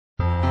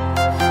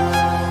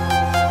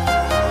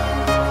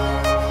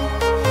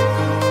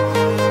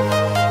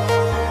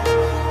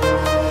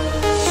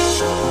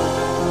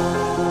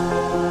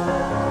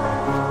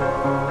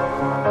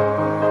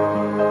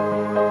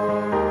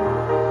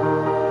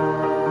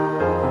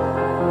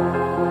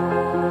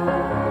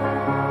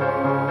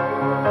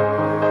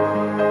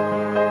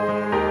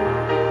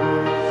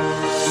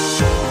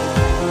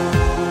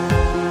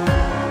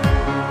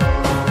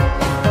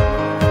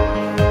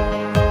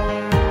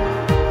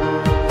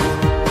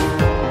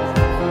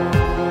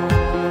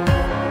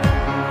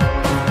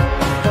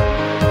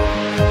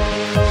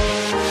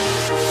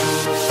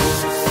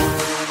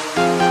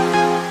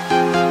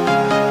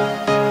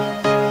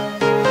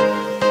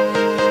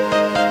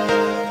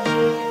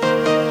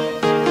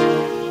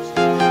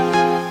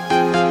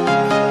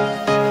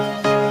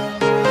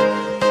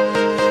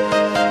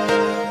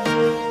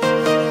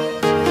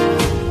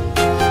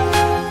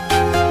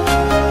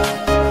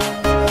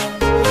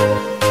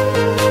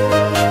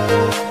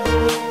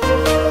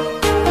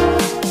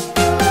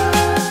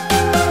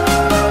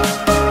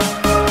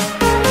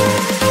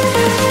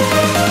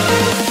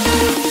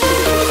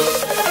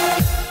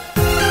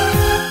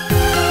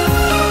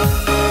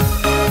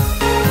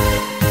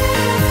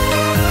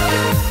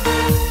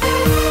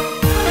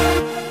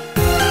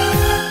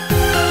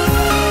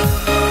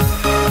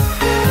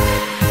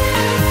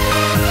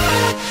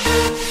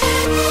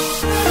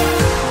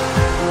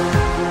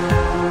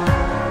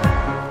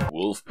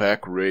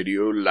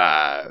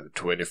live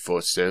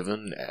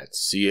 24/7 at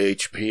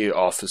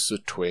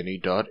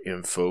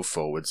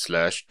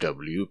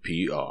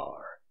chpofficer20.info/WPR.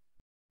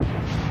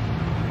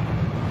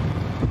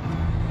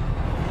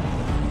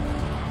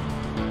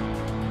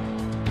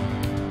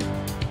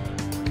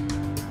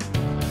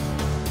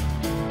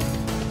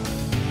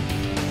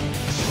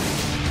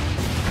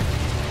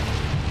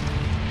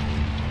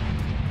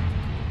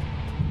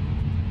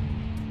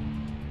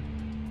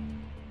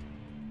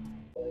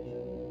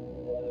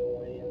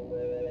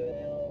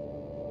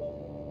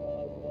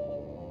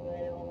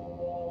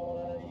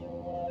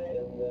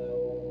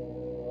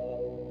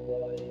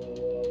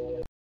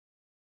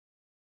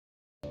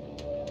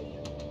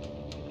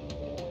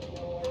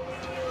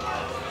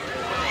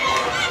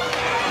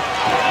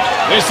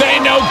 This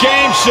ain't no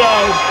game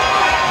show.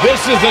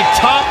 This is the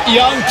top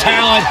young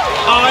talent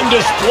on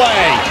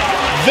display.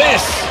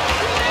 This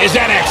is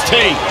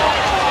NXT.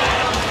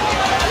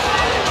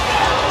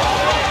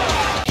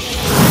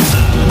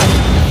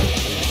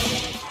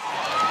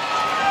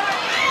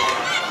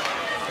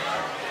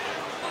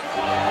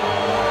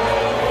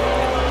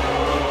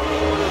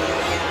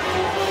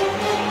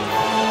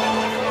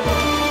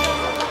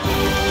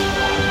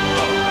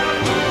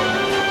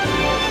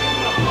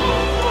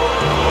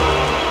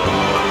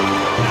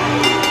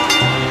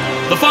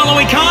 The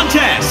following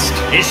contest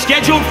is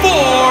scheduled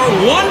for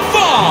one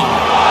fall.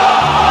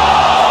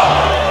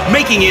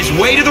 Making his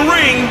way to the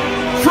ring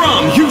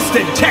from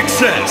Houston,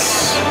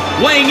 Texas.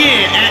 Weighing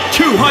in at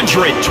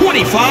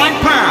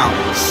 225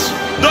 pounds,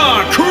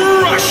 the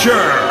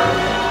Crusher.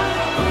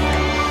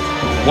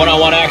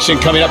 One-on-one action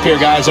coming up here,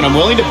 guys, and I'm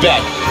willing to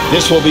bet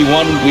this will be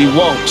one we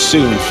won't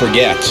soon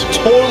forget.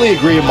 Totally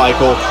agree,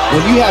 Michael.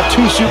 When you have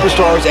two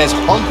superstars as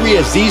hungry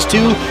as these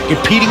two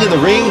competing in the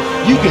ring,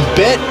 you can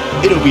bet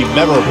it'll be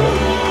memorable.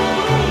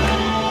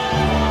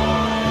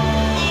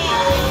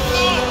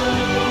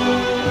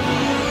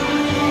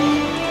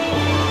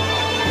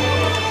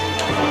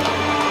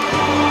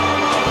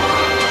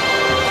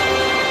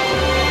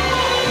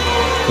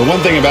 The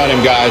one thing about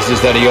him, guys,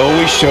 is that he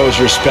always shows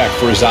respect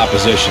for his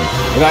opposition.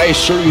 And I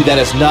assure you that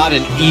is not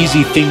an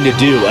easy thing to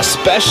do,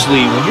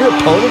 especially when your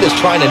opponent is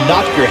trying to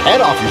knock your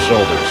head off your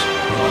shoulders.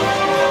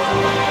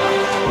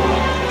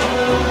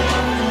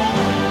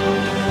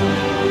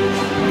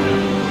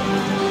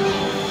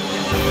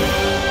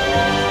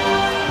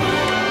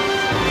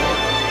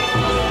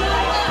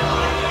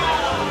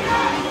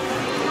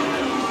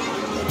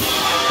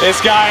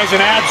 This guy is an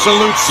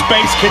absolute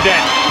space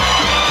cadet.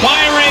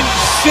 Byron,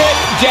 sit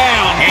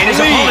down. And his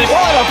opponent,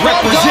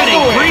 representing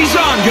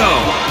Fandango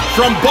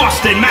from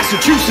Boston,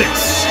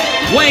 Massachusetts.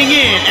 Weighing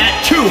in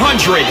at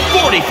 244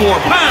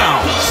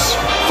 pounds,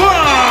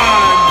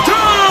 Fandango!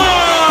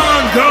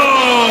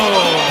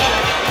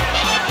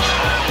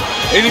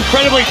 An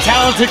incredibly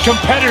talented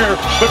competitor,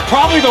 but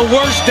probably the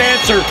worst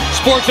dancer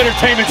sports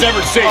entertainment's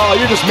ever seen. Oh,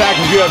 you're just mad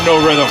because you have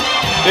no rhythm.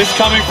 This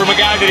coming from a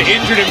guy that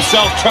injured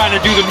himself trying to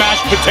do the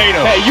mashed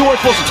potato. Hey, you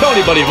weren't supposed to tell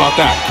anybody about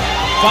that.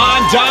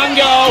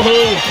 Fandango,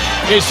 who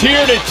is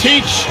here to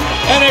teach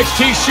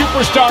NXT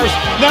superstars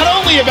not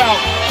only about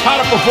how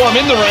to perform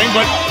in the ring,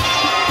 but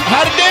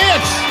how to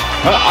dance.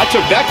 I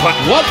took that class.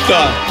 What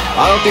the?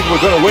 I don't think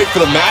we're going to wait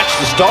for the match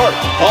to start.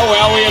 Oh,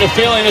 well, we had a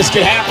feeling this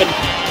could happen.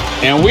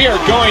 And we are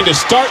going to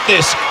start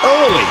this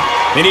early.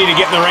 They need to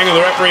get in the ring, and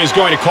the referee is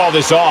going to call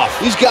this off.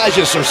 These guys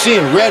just are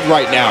seeing red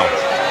right now.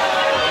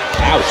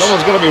 Ouch.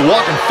 Someone's going to be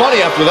walking funny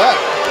after that.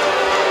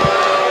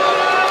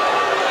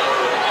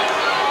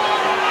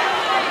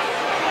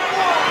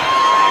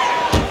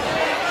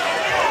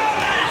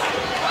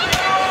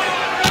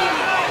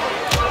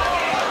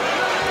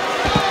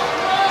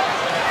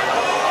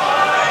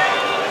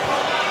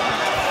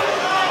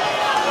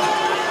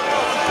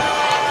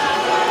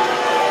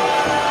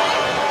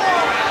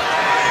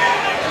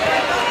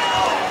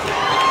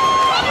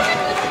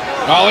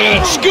 Oh, look at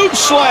that scoop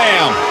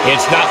slam.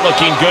 It's not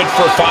looking good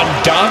for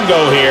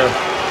Fandango here.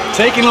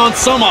 Taking on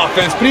some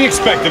offense, but he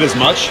expected as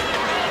much.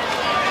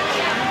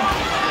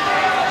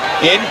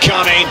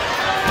 Incoming.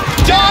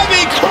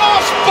 Diving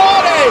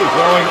crossbody!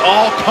 Throwing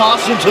all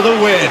caution to the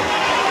wind.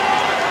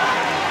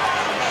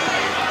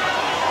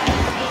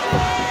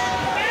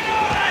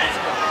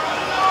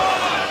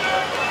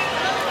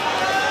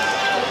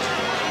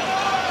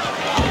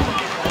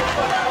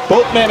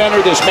 Both men enter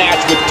this match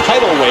with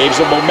tidal waves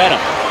of momentum,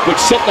 which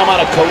set them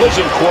on a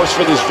collision course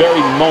for this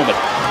very moment.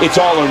 It's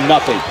all or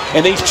nothing,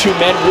 and these two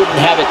men wouldn't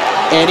have it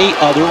any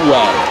other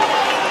way.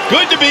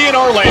 Good to be in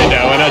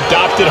Orlando, an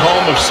adopted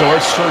home of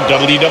sorts for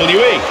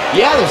WWE.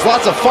 Yeah, there's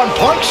lots of fun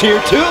punks here,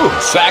 too.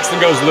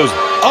 Saxton goes to those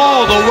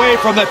all the way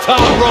from the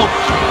top rope.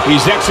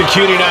 He's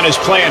executing on his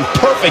plan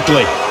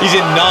perfectly. He's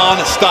in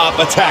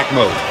non-stop attack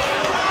mode.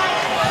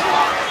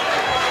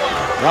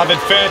 Robin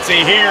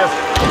Fancy here.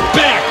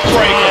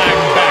 Backbreaker.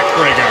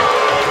 Backbreaker.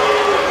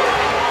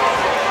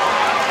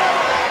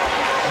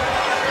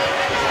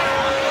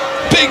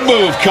 Big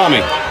move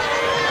coming.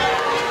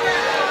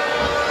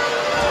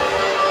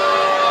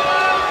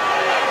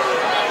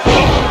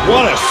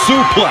 What a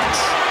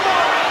suplex.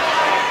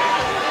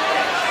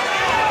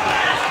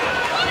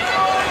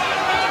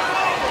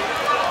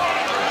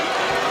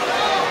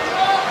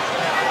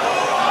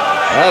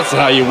 That's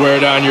how you wear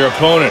down your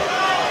opponent.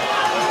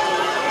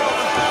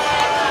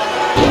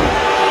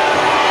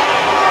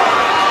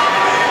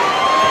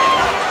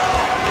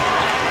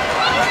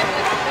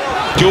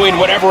 Doing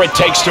whatever it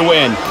takes to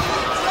win.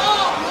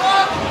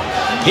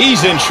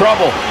 He's in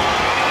trouble.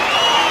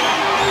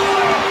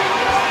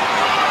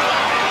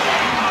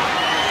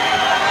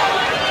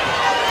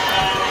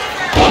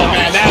 Oh,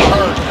 man, that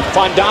hurt.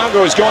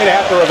 Fandango is going to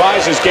have to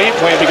revise his game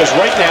plan because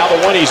right now the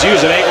one he's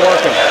using ain't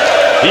working.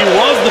 He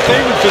was the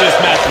favorite for this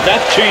match, but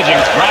that's changing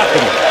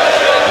rapidly.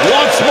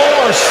 Once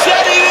more,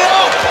 setting it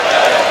up.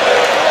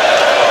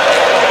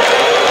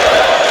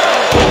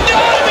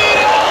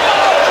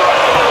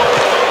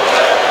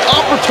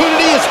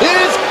 Opportunity is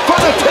his for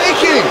the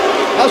taking.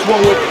 That's one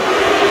with.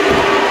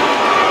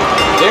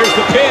 There's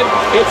the pin.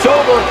 It's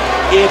over.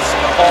 It's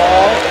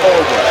all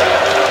over.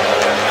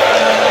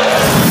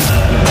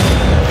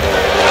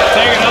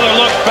 Take another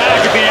look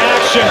back at the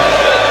action.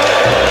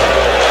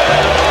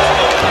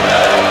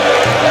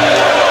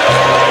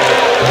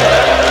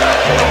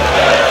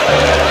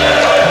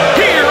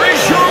 Here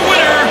is your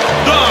winner,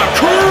 the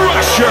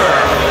Crusher.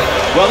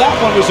 Well, that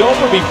one was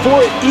over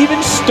before it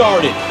even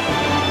started.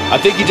 I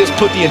think he just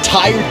put the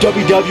entire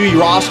WWE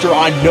roster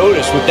on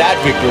notice with that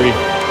victory.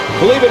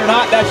 Believe it or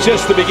not, that's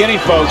just the beginning,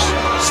 folks.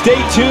 Stay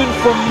tuned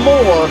for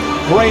more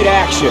great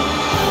action.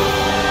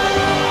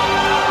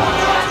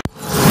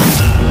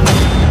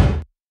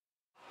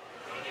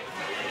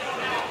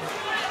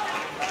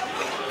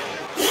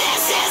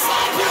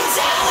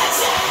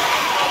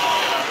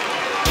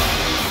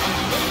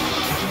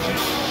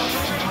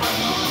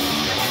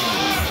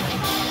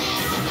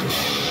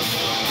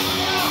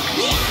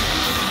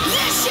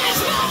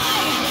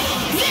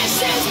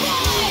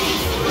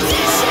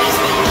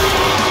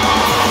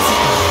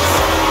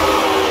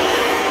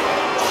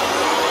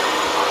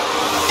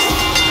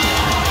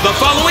 The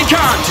following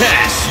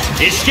contest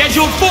is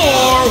scheduled for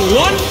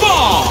one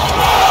fall.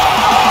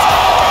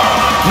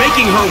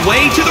 Making her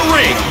way to the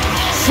ring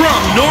from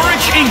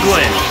Norwich,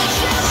 England,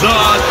 the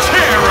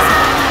Terror.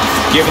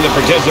 Given the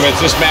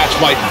participants, this match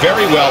might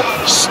very well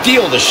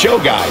steal the show,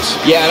 guys.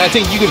 Yeah, and I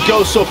think you could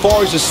go so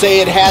far as to say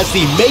it has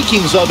the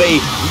makings of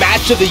a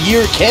Match of the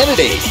Year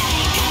candidate.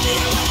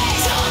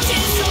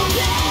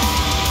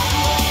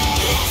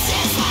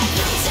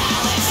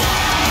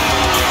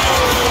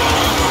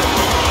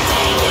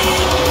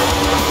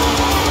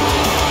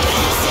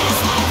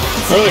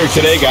 Earlier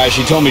today, guys,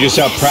 she told me just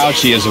how proud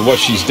she is of what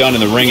she's done in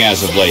the ring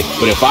as of late.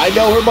 But if I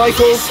know her,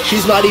 Michael,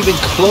 she's not even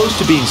close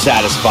to being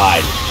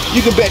satisfied.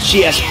 You can bet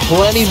she has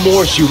plenty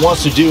more she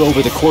wants to do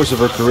over the course of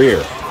her career.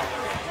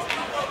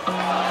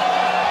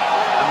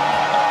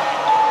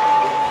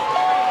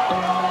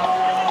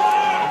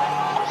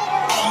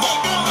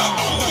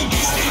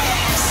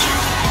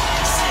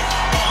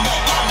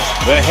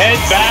 The head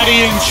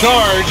baddie in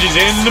charge is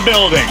in the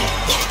building.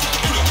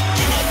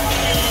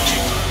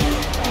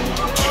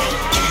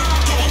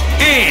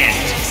 And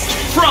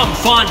from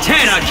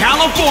Fontana,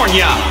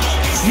 California,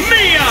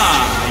 Mia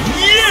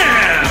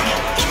Yim.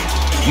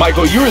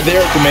 Michael, you were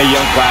there at the Mae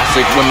Young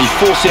Classic when the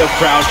Full Sail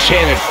crowd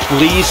chanted,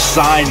 "Please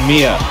sign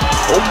Mia."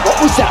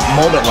 What was that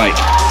moment like?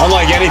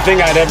 Unlike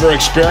anything I'd ever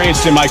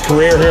experienced in my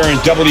career here in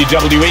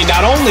WWE,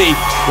 not only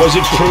was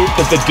it proof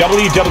that the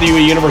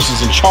WWE Universe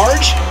is in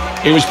charge,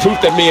 it was proof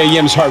that Mia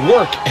Yim's hard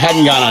work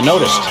hadn't gone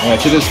unnoticed.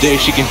 To this day,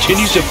 she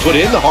continues to put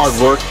in the hard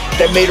work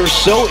that made her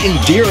so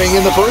endearing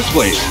in the first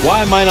place.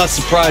 Why am I not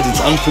surprised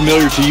it's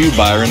unfamiliar to you,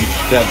 Byron,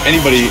 to have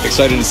anybody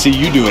excited to see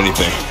you do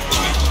anything?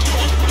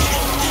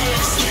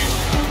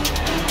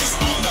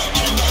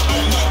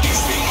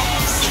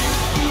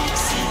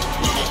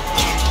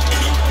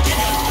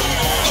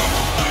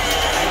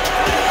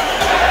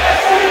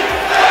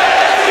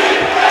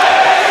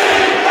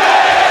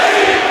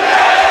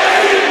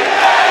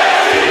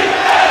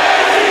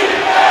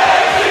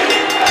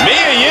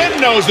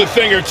 Knows a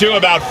thing or two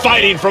about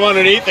fighting from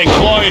underneath and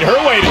clawing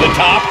her way to the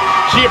top.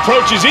 She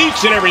approaches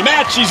each and every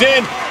match she's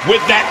in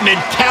with that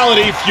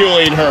mentality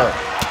fueling her.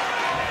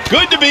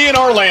 Good to be in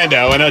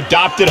Orlando, an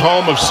adopted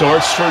home of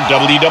sorts for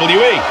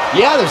WWE.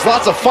 Yeah, there's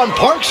lots of fun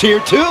parks here,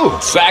 too.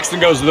 Saxton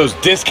goes to those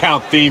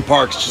discount theme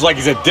parks just like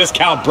he's a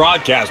discount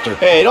broadcaster.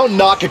 Hey, don't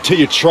knock it till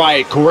you try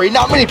it, Corey.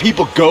 Not many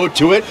people go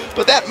to it,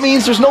 but that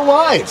means there's no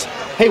lines.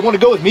 Hey, want to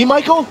go with me,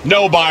 Michael?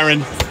 No,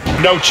 Byron.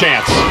 No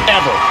chance.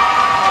 Ever.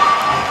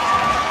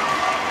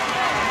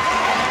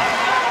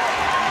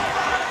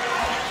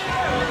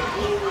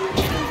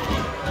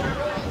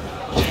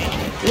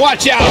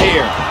 Watch out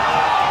here.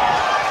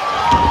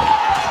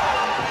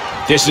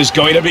 This is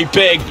going to be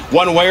big,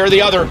 one way or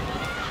the other.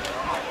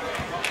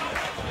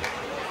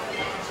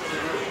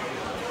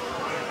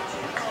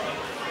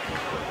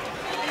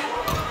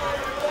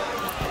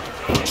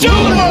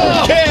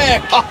 Super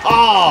kick!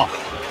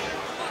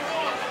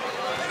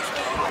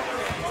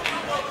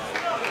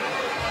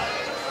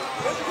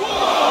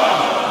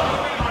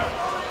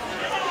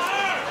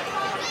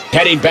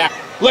 Heading back.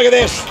 Look at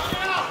this.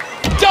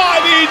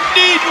 Diving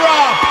knee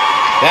drop.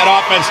 That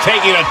offense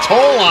taking a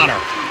toll on her.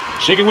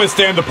 She can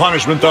withstand the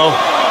punishment, though.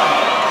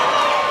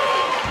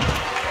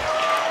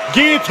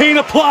 Guillotine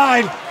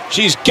applied.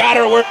 She's got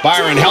her where...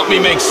 Byron, help me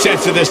make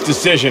sense of this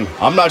decision.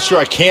 I'm not sure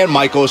I can,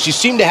 Michael. She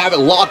seemed to have it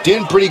locked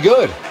in pretty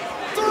good.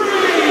 3.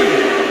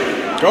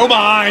 Go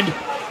behind.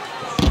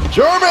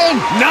 German!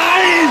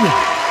 9.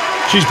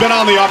 She's been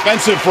on the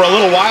offensive for a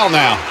little while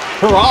now.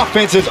 Her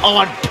offense is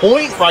on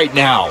point right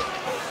now.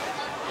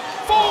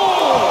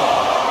 4.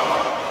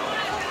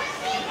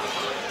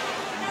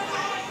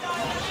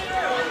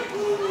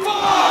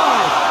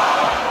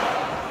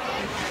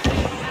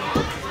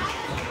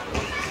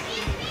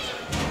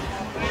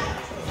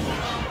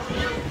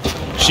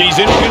 She's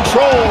in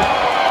control.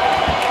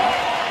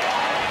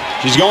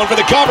 She's going for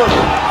the cover.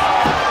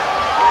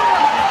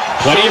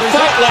 Plenty of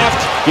fight left.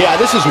 Yeah,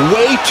 this is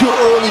way too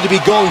early to be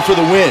going for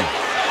the win.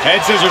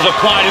 Head scissors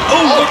applied. And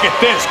oh, look at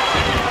this.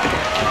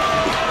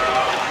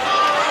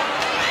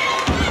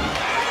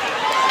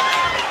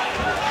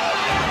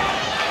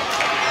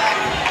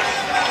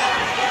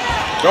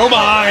 Go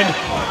behind.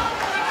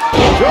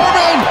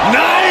 German!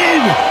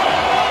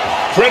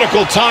 9.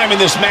 Critical time in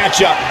this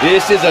matchup.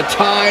 This is a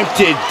time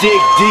to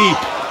dig deep.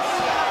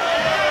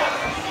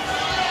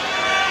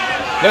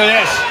 Look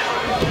at this.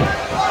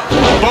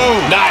 Boom.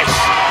 Nice.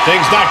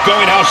 Things not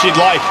going how she'd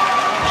like.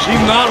 She's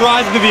not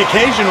rising to the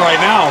occasion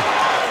right now.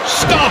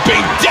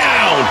 Stomping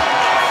down.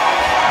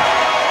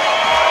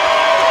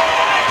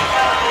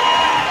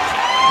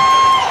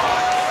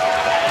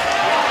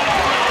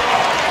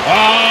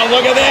 Oh,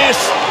 look at this.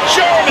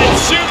 German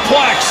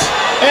suplex.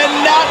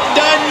 And not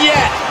done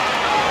yet.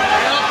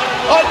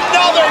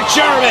 Another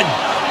German.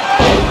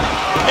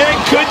 And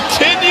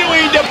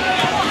continuing to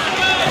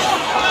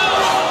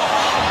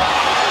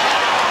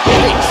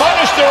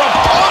punish their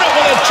opponent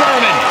with a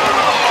German.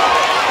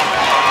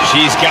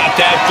 She's got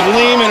that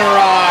gleam in her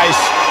eyes.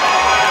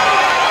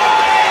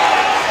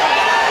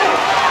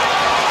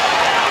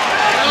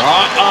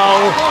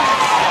 Uh-oh.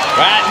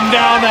 Batten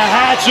down the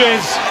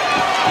hatches.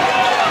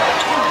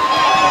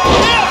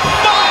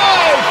 F5!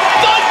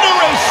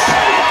 Thunderous!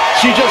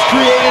 She just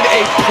created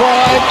a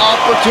prime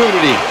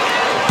opportunity.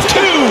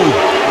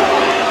 2.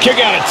 Kick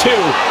out of 2.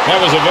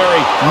 That was a very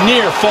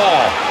near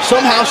fall.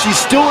 Somehow she's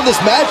still in this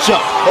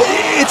matchup.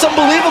 It's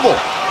unbelievable.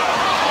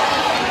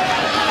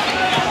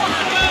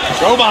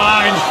 Go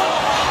behind.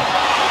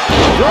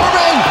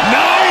 German!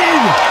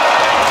 9.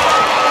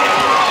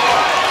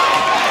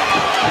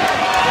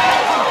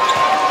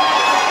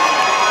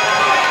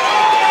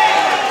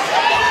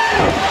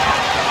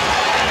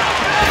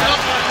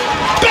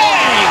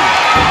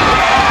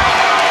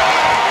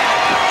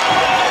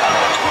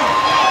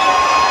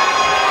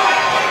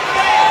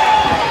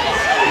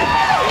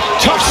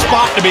 Tough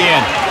spot to be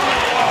in.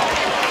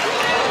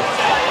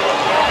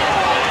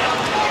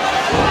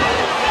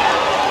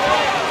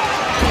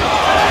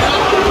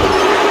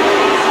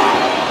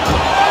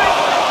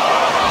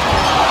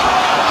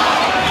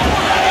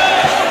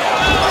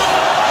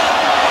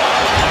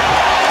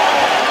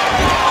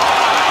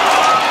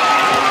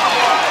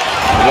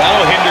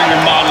 That'll hinder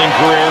your modeling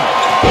career.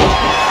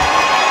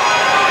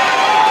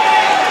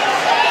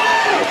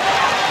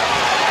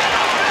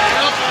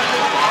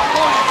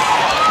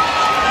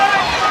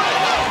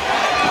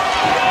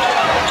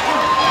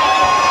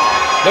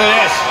 Look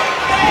at this.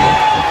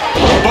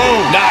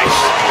 Boom. Nice.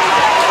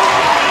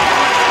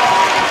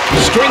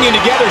 Stringing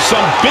together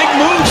some big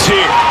moves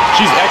here.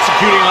 She's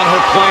executing on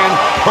her plan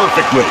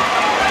perfectly.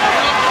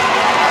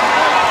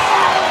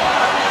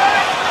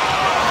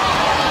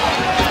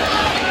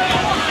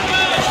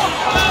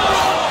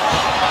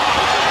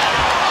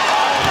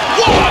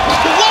 What a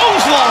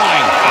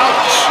clothesline.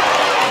 Ouch.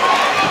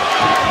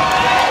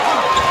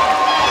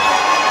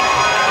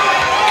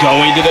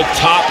 Going to the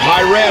top,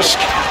 high risk.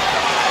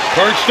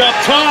 Perched up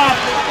top.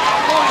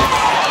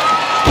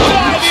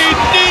 Diving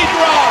knee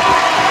drop.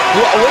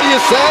 What do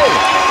you say?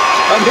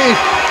 I mean,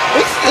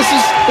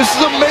 this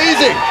is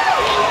amazing.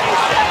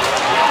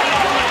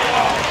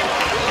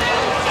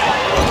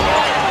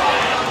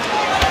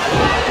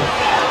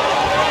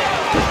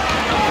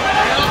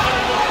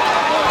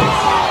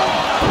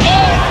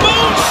 Oh,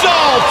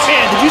 moonsault.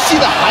 Man, did you see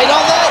the height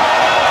on that?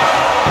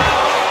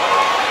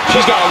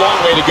 She's got a long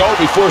way to go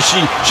before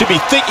she should be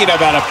thinking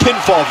about a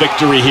pinfall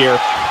victory here.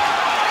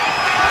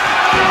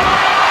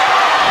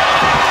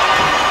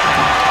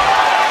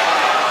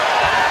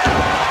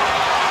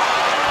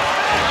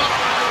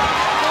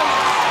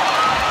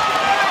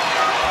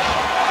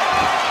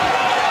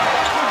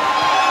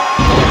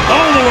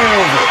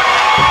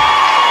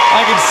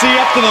 I can see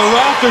up to the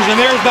rafters, and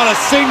there's not a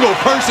single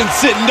person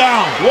sitting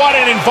down. What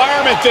an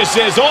environment this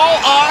is. All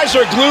eyes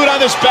are glued on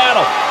this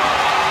battle.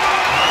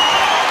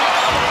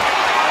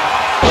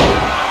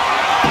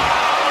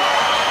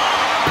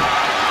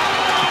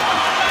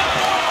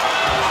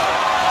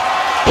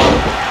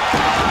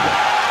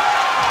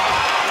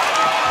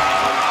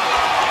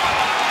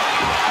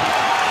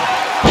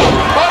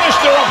 Punish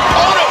their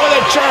opponent with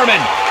a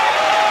German.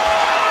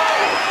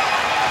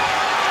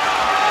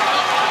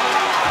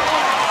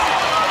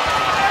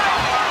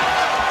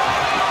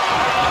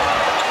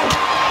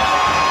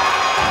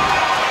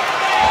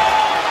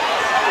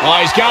 Oh,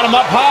 he's got him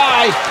up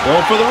high.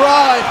 Going for the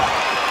ride.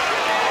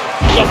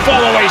 The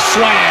fallaway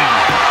slam.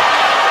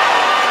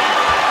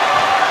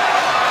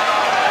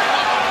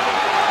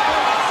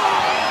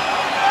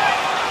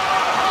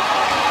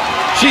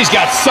 She's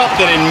got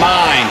something in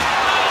mind.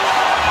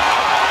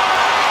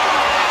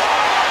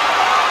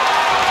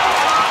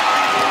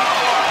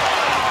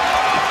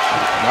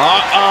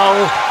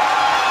 Uh-oh.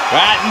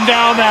 Batten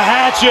down the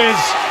hatches.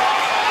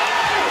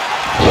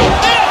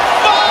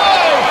 F5!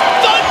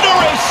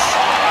 Thunderous!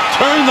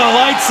 Turn the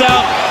lights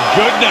out.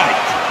 Good night.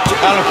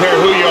 I don't care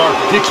who you are.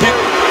 You can't.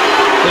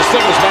 This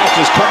singles match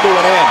has come to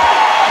an end.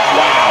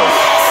 Wow.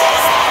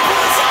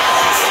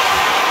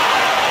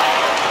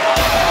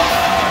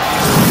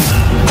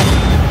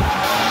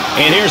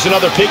 And here's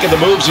another peek of the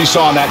moves he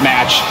saw in that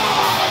match.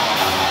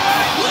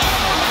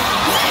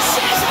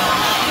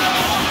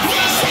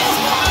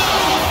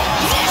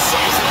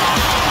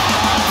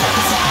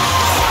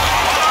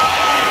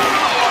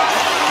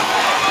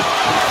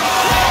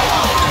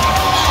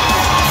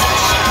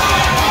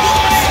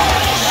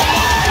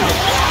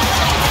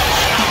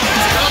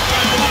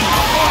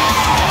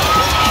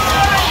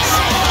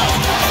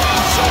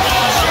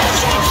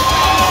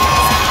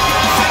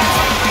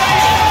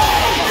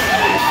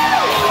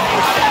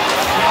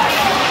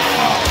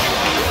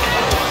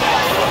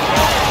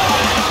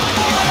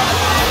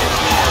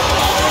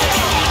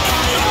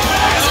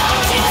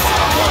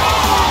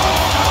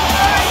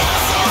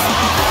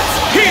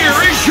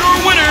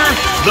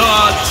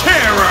 The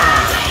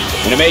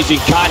Terror. An amazing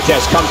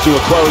contest comes to a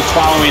close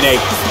following a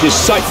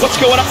decisive. What's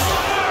going on?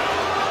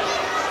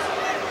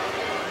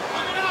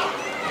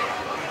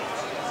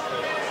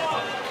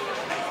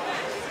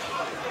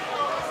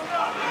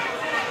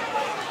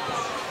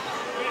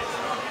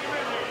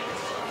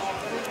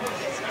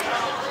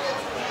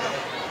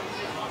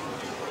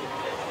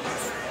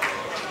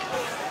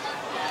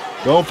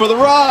 Going for the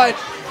ride.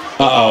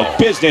 Uh-oh,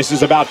 business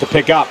is about to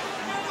pick up.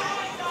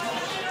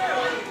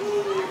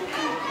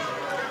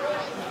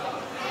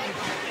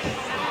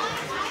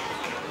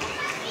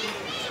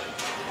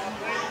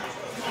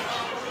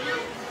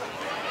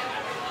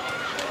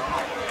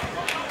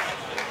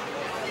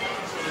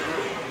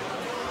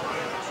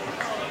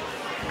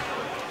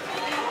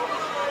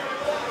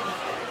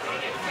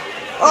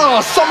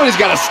 Oh, somebody's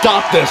got to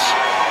stop this.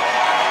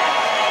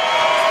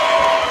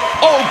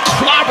 Oh,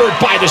 clobbered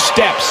by the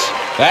steps.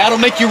 That'll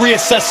make you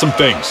reassess some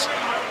things.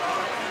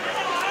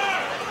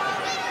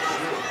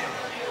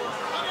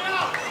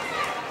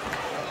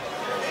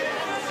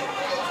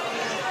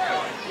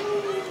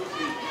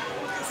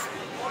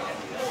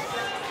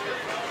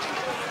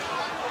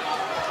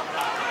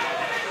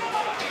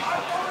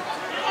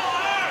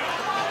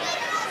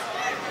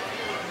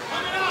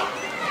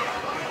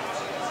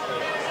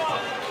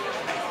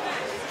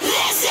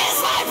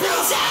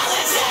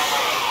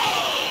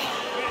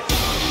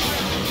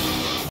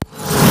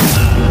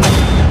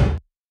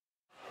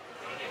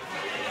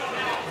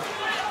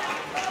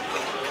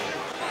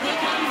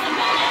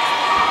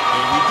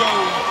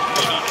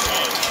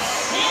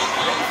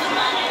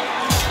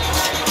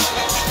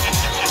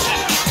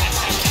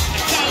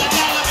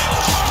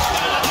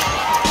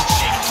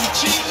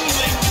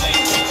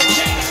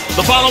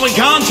 The following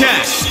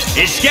contest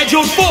is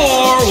scheduled for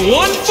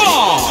one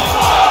fall.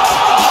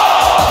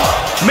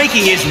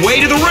 Making his way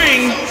to the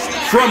ring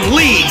from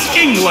Leeds,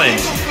 England,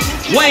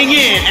 weighing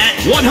in at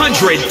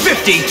 152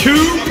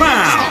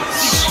 pounds,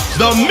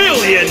 the $1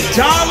 Million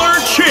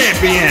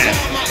Champion,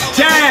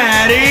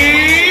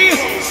 Daddy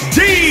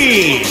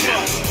Dean.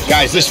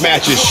 Guys, this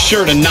match is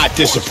sure to not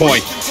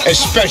disappoint,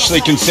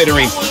 especially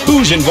considering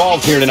who's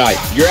involved here tonight.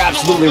 You're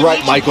absolutely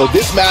right, Michael.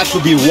 This match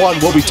will be one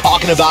we'll be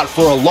talking about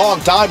for a long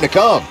time to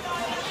come.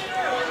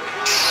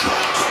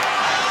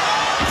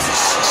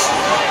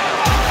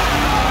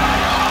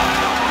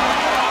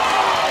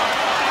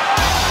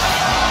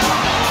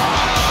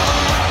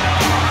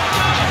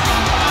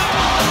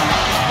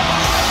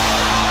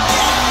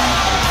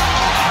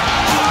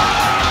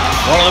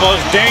 One of the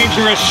most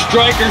dangerous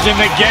strikers in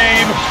the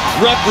game,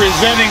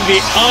 representing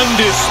the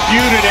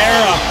Undisputed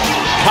Era.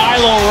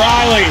 Kyle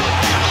O'Reilly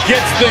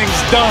gets things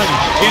done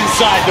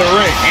inside the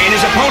ring. And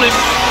his opponent,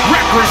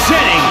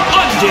 representing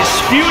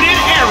Undisputed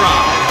Era,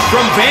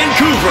 from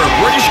Vancouver,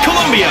 British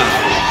Columbia,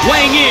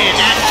 weighing in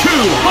at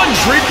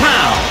 200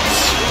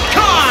 pounds,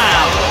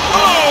 Kyle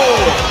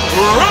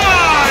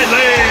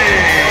O'Reilly.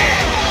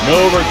 No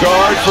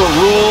regard for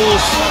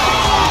rules,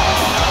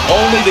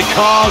 only the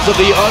cause of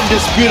the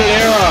Undisputed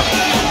Era,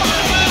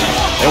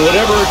 and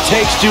whatever it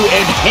takes to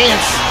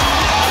enhance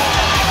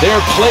their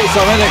place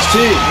on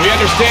NXT. We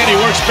understand he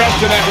works best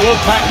in that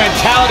Wolfpack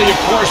mentality, of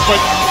course, but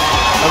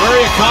a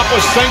very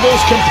accomplished singles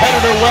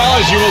competitor,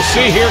 well, as you will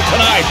see here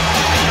tonight.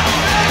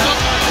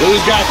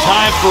 Who's got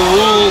time for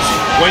rules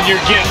when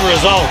you're getting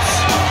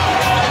results?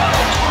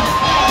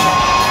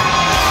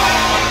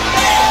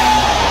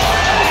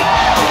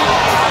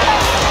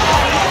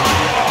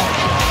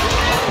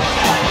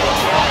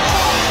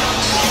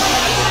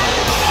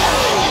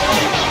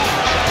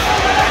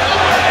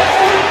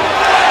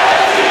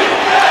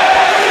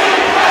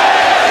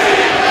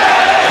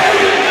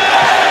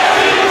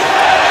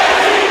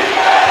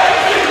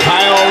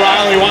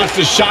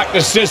 wants to shock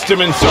the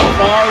system, and so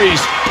far he's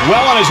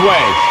well on his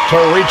way to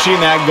reaching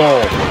that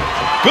goal.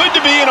 Good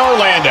to be in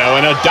Orlando,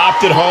 an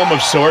adopted home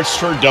of sorts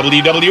for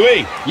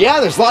WWE. Yeah,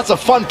 there's lots of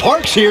fun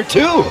parks here,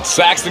 too.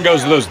 Saxton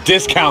goes to those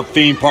discount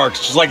theme parks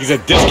just like he's a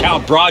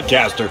discount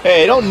broadcaster.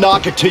 Hey, don't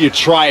knock it till you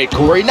try it,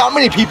 Corey. Not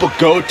many people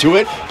go to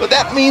it, but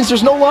that means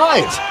there's no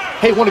lines.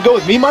 Hey, want to go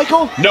with me,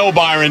 Michael? No,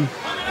 Byron.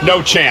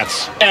 No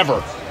chance.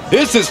 Ever.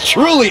 This is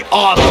truly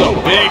awesome.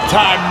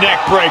 Big-time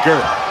neck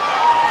breaker.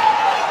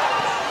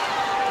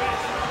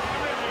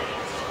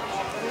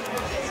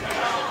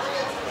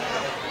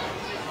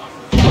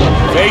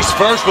 Face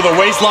first with a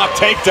waistlock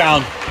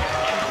takedown.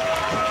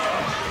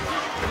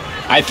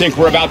 I think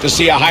we're about to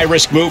see a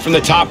high-risk move from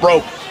the top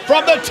rope.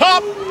 From the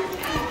top!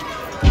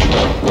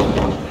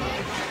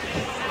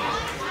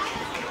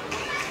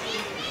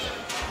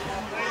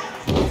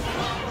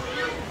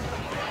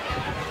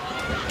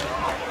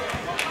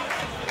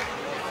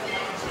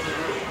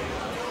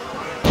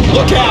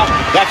 Look out!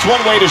 That's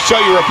one way to show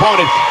your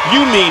opponent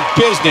you mean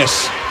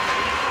business.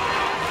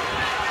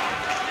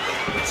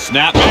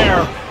 Snap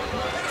there.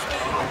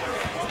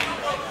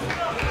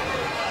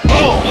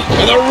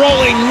 And a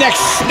rolling neck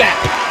snap.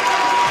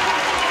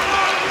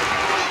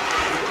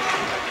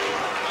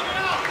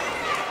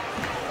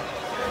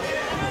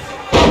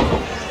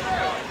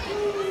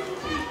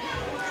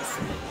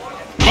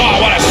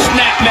 Oh, what a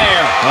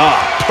snapmare.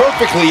 Ah,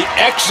 perfectly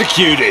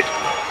executed.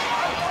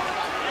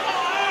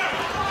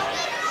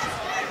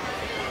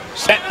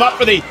 Set up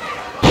for the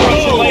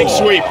leg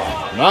sweep.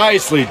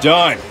 Nicely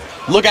done.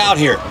 Look out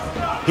here.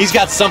 He's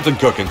got something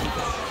cooking.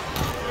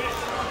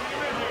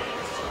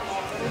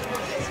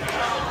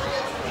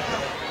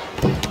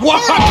 What?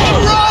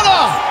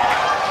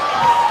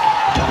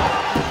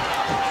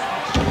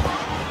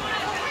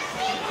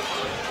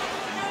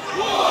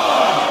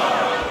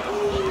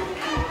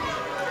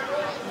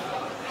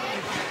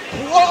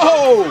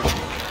 Whoa!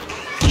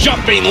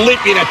 Jumping,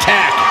 leaping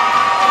attack.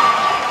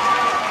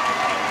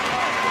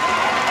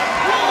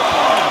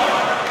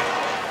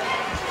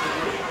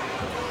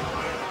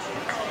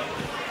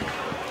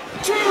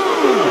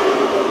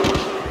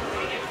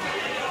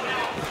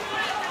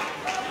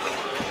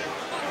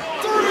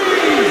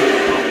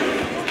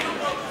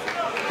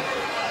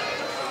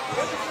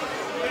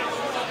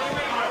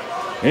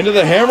 Into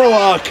the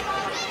hammerlock.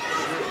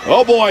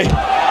 Oh, boy.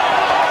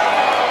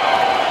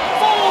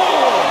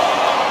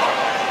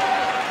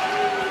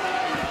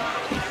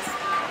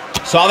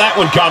 Saw that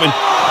one coming.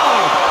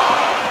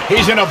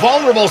 He's in a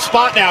vulnerable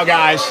spot now,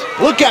 guys.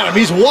 Look at him.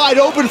 He's wide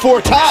open for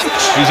attack.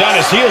 He's on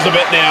his heels a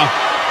bit now.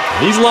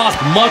 He's lost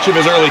much of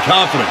his early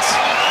confidence.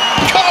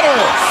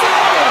 Cutter!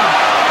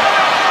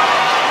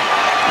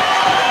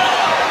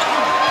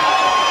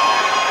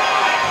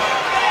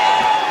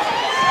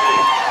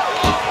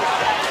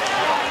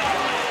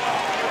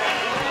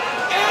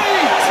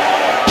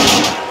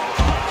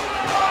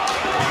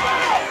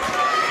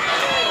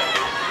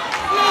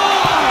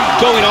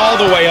 Going all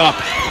the way up.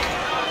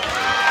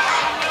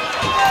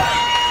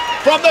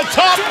 From the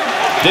top.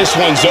 This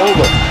one's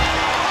over.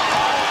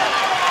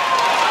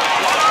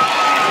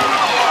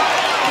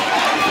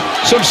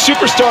 Some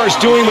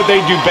superstars doing what they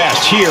do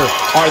best. Here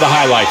are the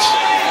highlights.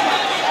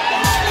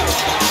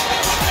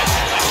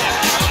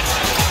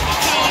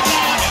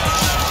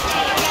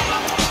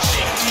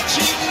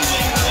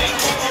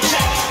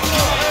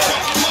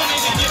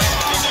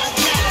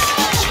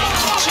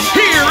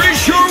 Here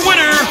is your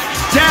winner,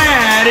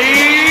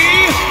 Daddy.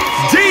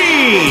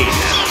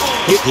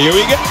 Here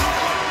we go.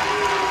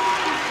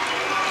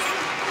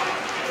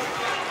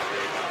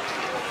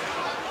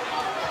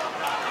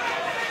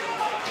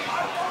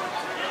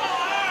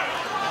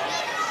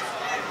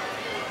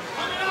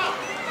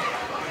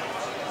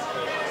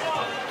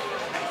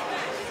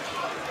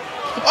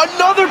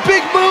 Another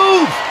big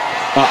move.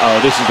 Uh-oh,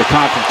 this is the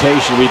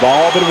confrontation we've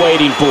all been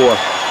waiting for.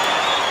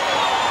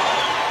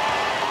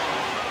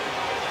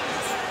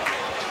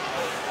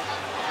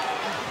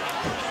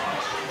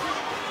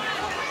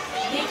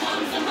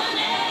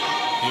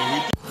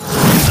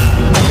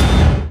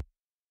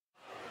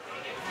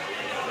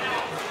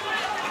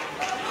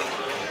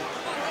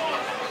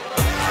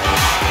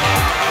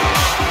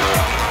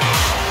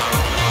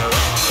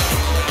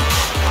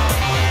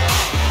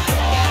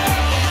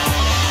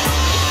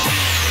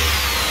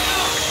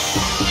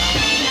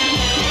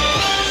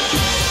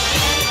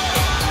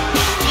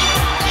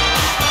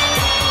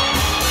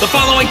 The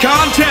following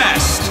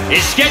contest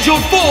is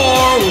scheduled for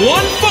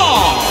one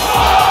fall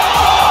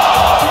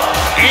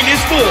and is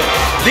for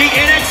the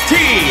NXT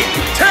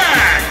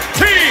Tag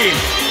Team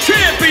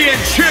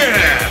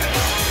Championship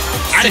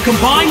at a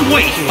combined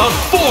weight of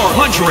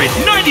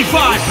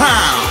 495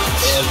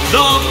 pounds.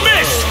 The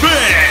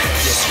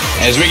Misfits.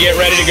 As we get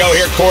ready to go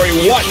here, Corey,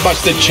 what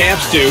must the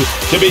champs do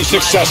to be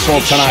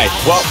successful tonight?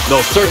 Well,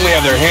 they'll certainly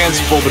have their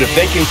hands full, but if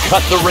they can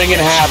cut the ring in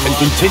half and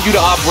continue to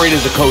operate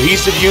as a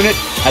cohesive unit,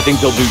 I think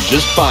they'll do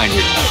just fine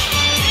here tonight.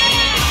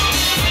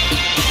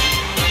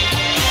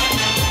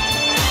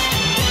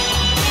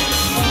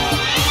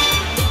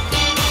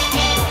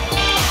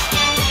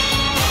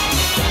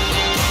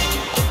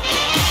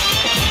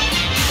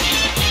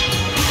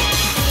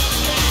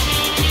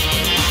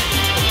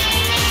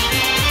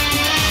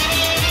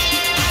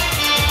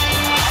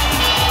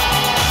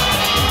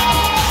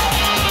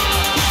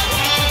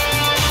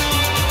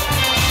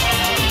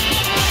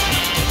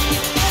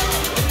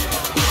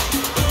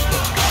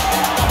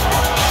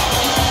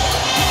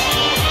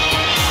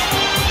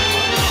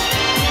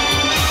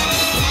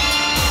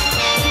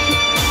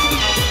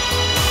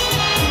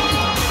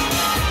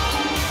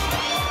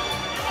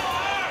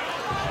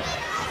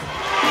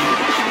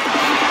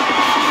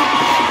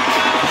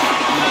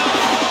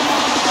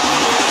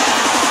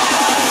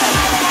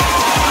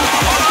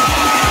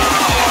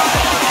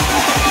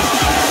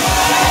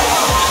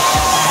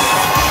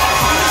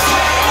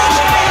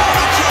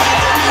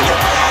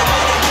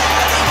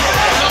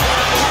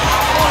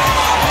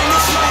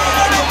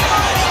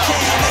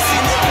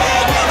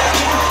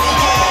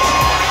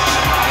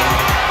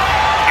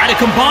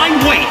 combined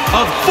weight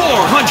of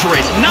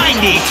 492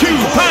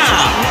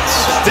 pounds,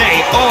 they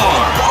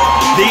are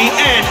the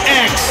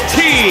NXT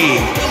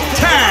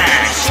Tag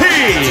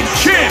Team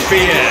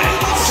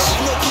Champions,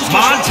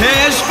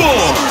 Montez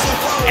Ford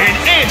and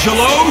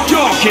Angelo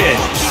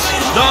Dawkins,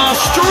 the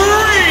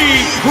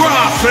Street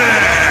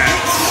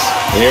Profits.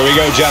 Here we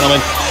go,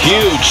 gentlemen.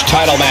 Huge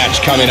title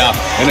match coming up,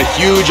 and a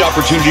huge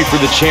opportunity for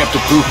the champ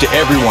to prove to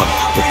everyone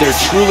that there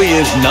truly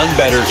is none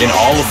better in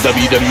all of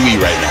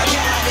WWE right now.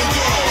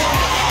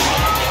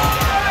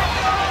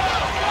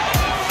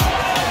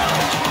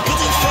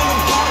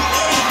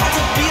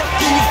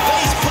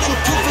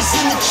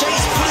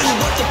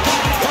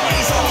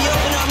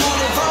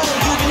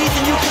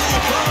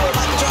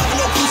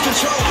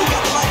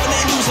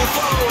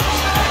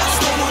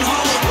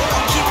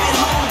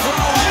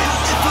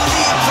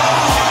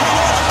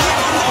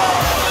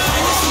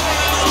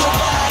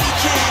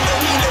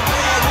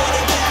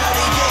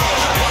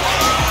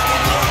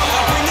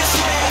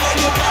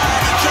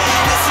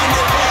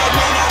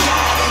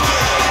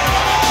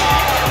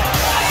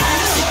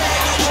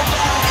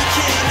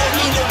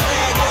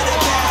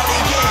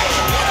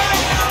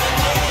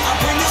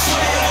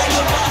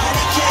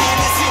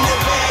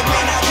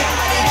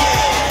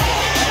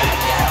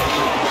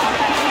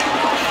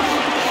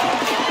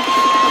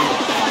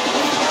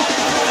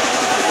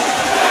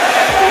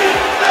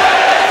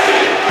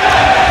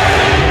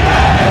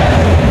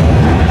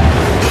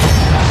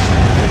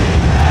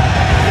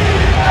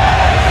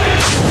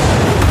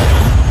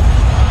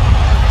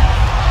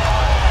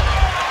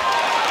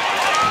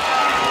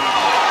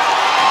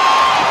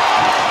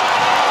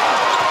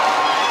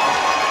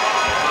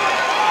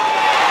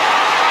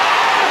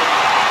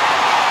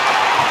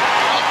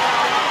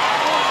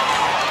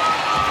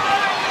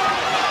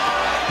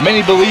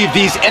 Many believe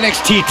these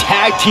NXT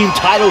Tag Team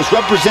titles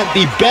represent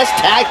the best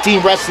tag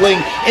team wrestling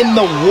in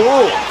the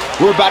world.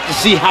 We're about to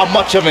see how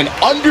much of an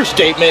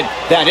understatement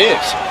that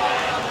is.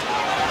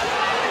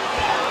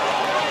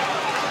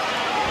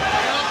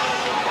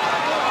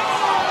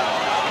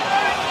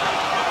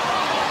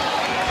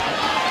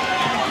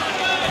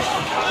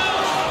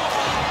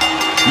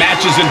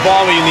 Matches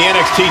involving the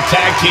NXT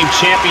Tag Team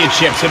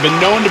Championships have been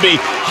known to be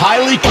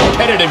highly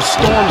competitive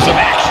storms of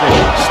action.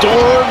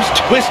 Storms,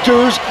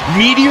 twisters,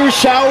 meteor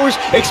showers.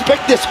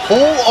 Expect this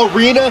whole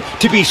arena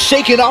to be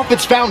shaken off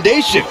its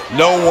foundation.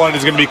 No one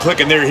is going to be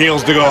clicking their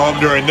heels to go home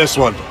during this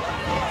one.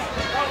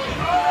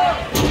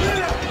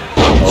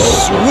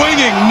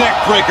 Swinging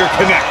neckbreaker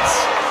connects.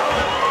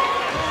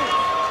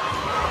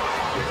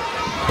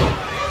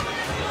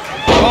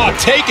 Oh,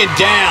 taken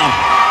down.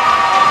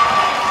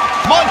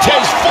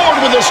 Montez Ford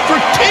with a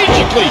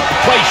strategically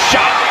placed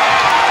shot.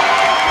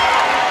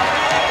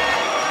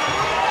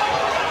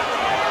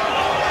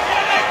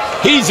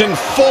 He's in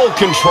full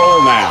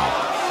control now.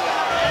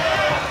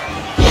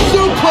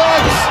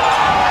 Suplex!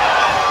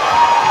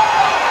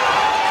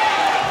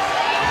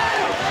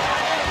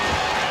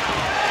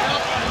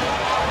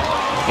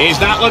 He's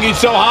not looking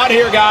so hot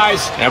here,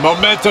 guys. And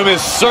momentum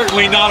is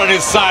certainly not on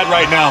his side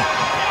right now.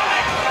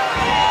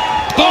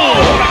 Boom!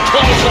 What a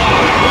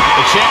clothesline.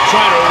 The champ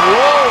trying to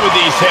roll with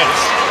these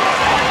hits.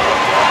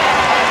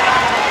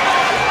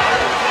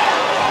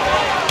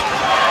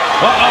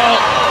 Uh-oh.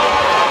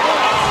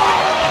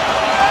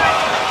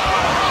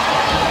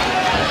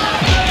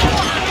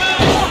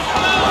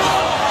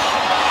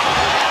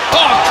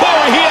 Oh,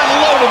 Corey, he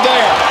unloaded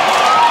there.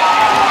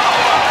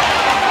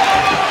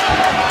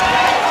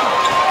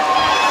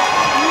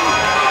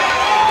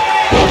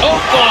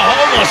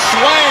 Oklahoma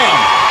slam.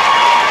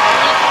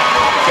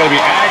 It's going to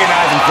be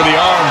agonizing for the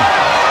arm.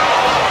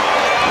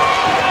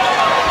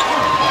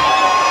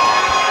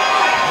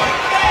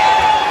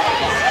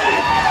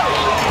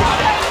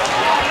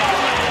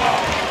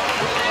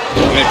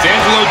 And it's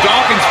Angelo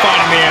Dawkins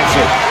finding the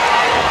answer.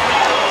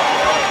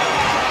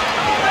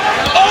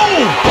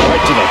 Oh!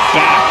 Right to the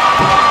back.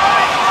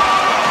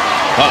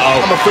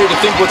 Uh-oh. I'm afraid to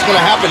think what's going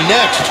to happen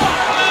next.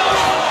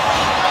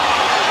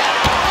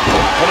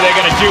 What are they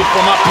going to do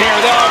from up here?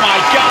 Oh, my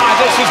God.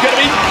 This is going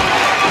to be...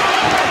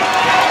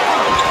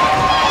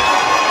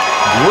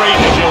 Great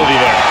agility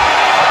there.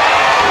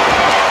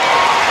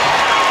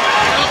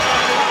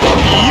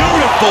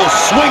 Beautiful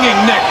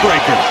swinging neck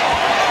breaker.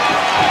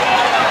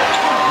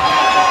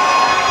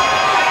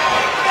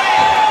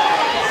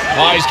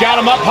 Oh, he's got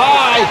him up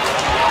high.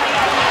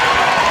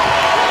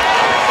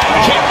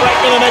 Kick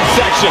right in the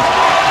midsection.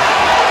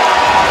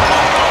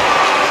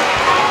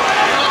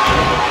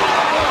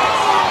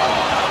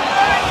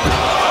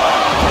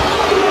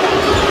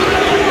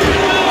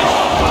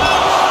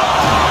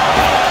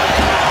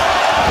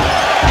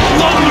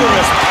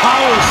 Thunderous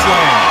power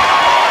slam.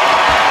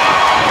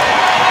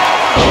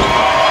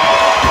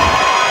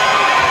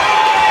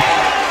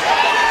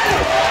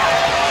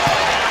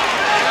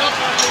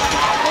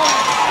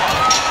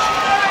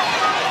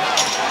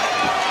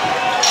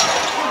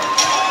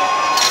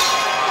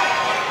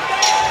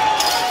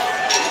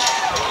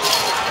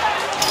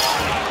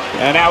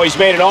 And now he's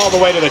made it all the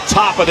way to the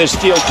top of this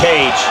steel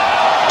cage.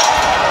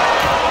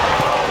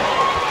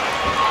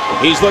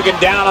 He's looking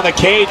down on the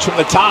cage from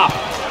the top.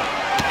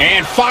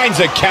 And finds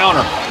a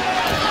counter.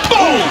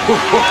 Boom!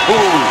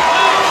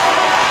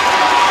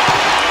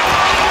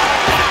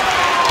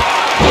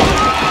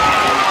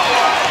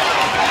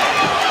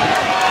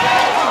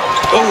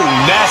 Oh,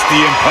 nasty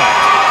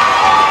impact.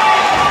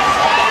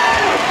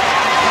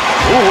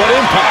 Ooh, what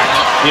impact.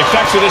 The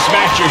effects of this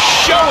match are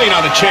showing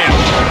on the champ.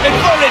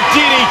 Inverted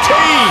DDT.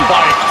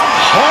 Like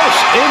harsh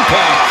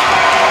impact.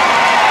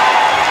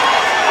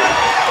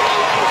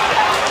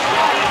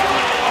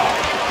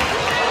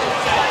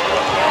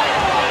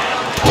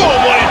 Boom,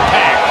 what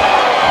impact.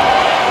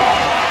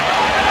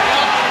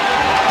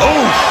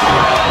 Oh,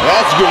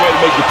 that's a good way to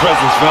make your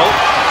presence felt.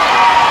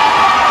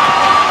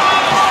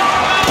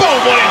 Boom,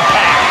 what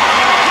impact.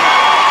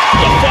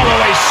 The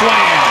fallaway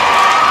slam.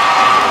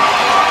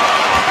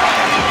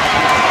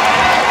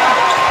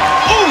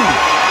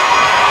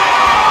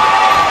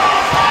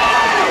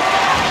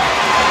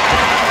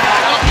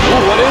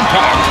 What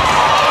impact.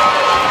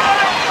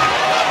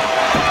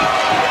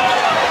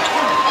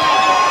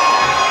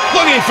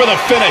 Looking for the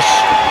finish.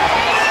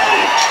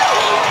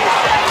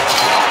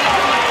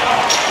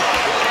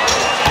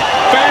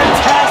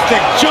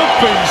 Fantastic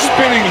jumping,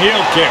 spinning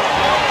heel kick.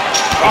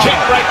 Kick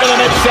right to the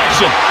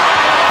midsection.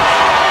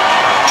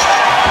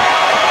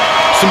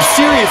 Some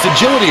serious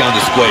agility on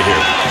display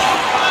here.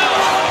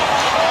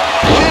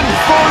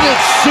 Inverted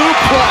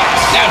suplex.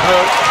 That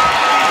hurt.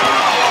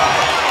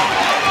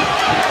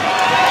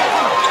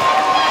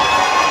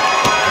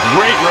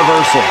 Great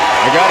reversal.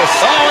 I gotta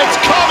say. Oh, it's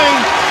coming.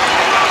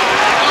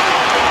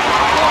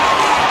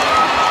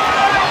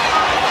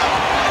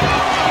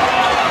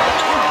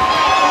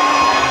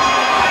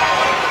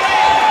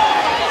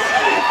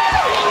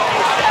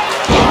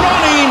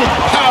 Running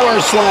power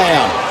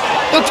slam.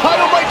 The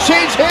title might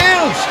change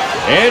hands.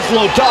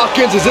 Angelo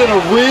Dawkins is in a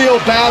real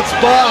bad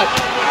spot.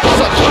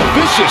 Such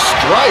vicious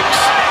strikes.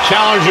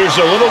 Challenger's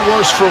a little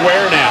worse for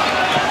wear now.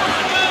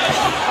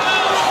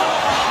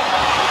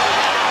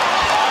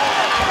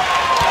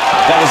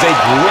 That is a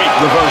great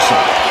reversal.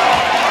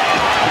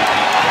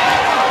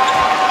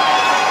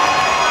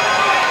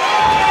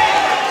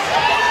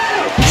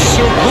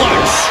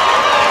 Suplex.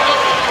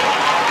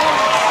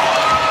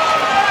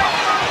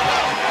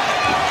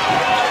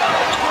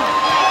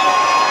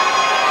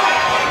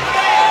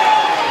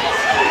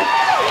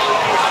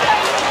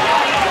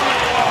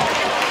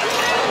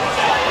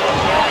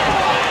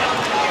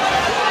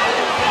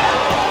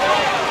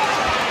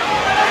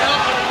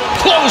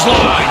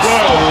 Clotheslines.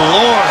 Good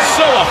Lord.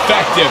 So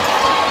effective.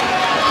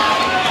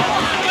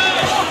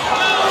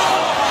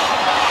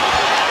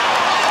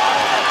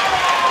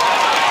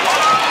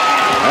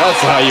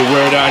 That's how you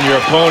wear down your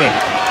opponent.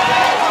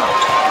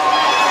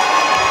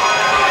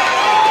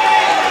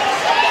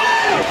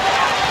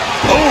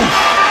 Oof.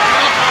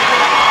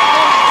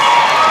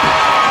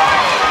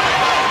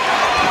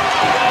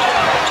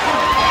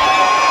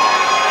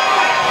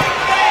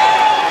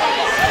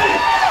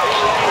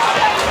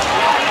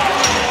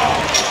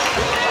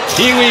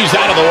 He weaves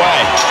out of the way.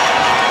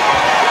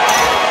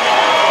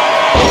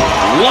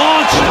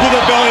 Launched with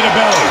a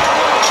belly-to-belly.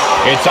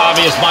 It's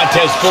obvious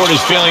Montez Ford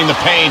is feeling the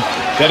pain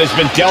that has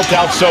been dealt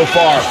out so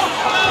far.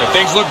 And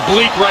things look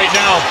bleak right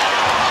now.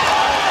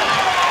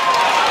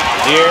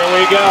 Here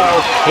we go.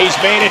 He's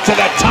made it to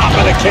the top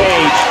of the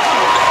cage.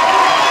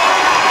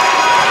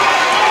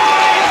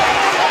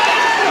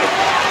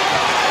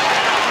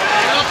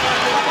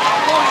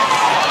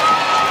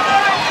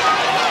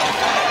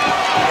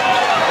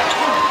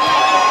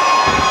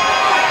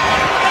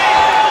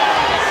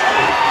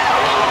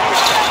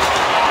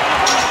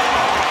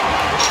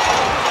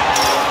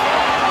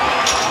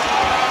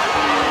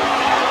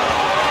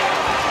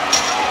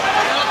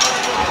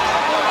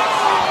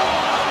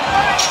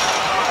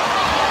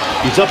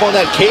 He's up on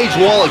that cage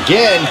wall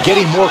again,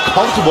 getting more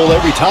comfortable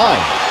every time.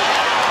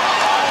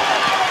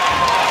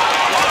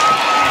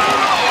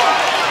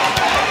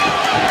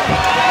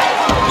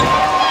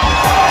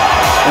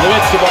 In the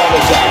midst of all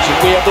this action,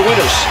 we have the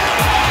winners.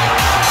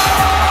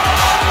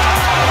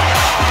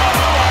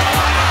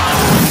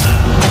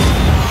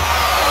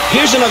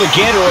 Here's another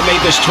gander who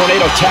made this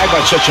tornado tag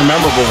match such a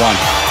memorable one.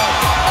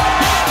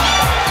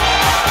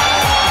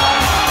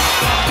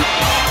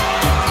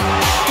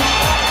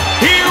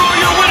 Here are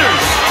your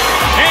winners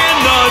and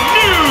the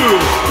new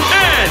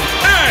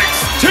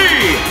NXT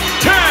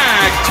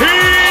Tag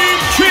Team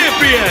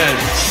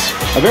Champions.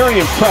 A very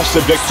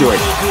impressive victory.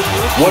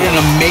 What an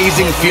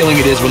amazing feeling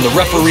it is when the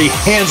referee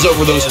hands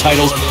over those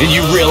titles and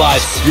you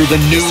realize you're the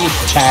new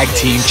tag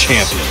team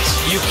champions.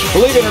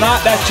 Believe it or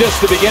not, that's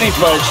just the beginning,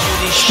 folks.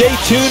 Stay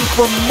tuned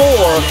for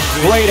more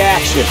great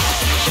action.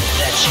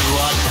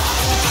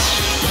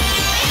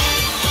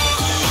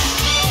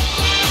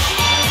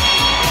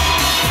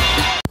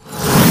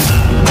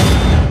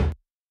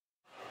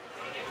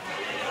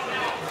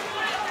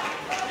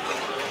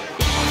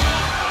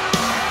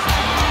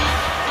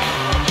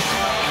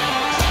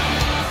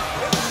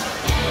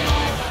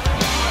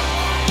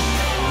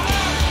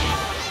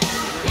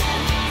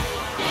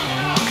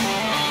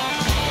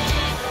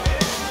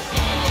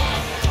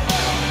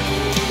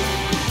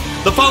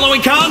 The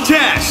following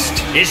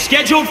contest is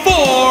scheduled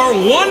for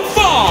one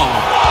fall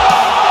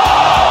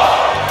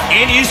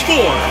and is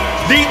for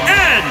the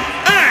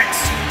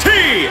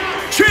NXT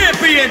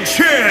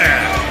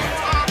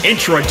Championship.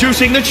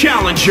 Introducing the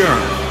challenger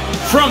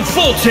from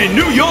Fulton,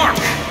 New York,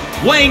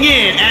 weighing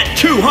in at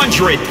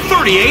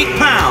 238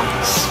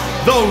 pounds,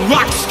 the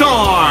rock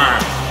star,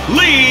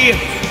 Lee,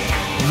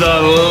 the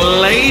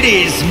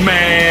ladies'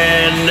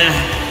 man,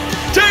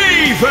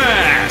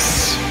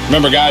 Davis.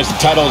 Remember, guys, the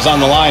title is on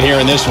the line here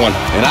in this one.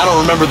 And I don't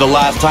remember the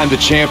last time the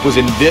champ was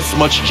in this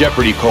much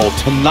jeopardy, Cole.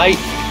 Tonight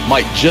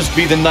might just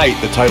be the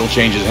night the title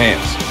changes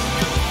hands.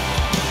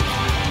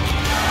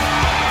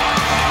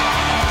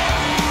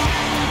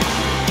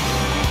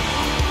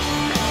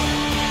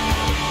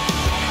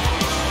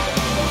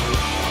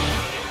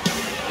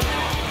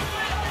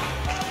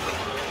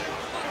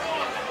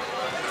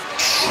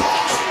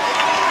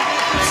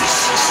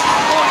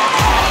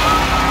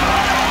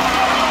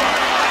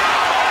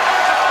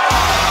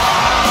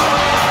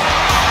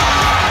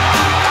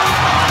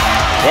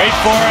 Wait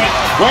for it.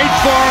 Wait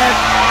for it.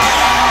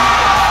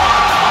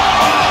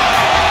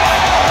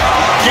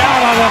 God,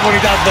 I love when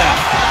he does that.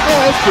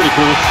 Yeah, that's pretty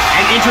cool.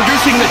 And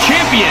introducing the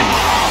champion,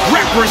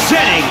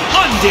 representing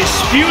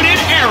Undisputed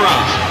Era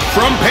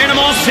from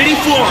Panama City,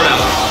 Florida,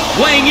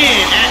 weighing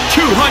in at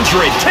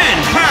 210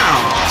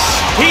 pounds.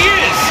 He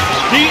is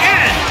the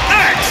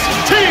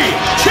NXT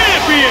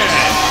Champion,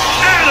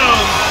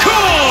 Adam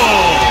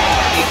Cole.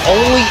 The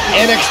only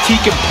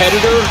NXT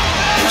competitor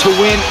to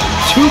win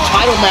 2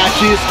 title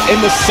matches in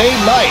the same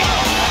night,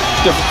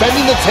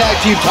 defending the tag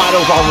team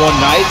titles on one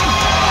night,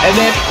 and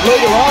then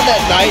later on that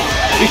night,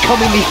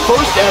 becoming the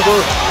first ever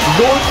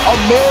North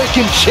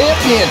American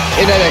champion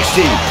in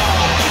NXT.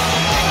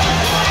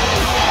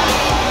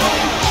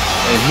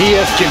 And he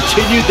has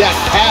continued that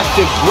path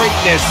to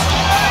greatness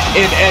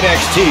in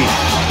NXT.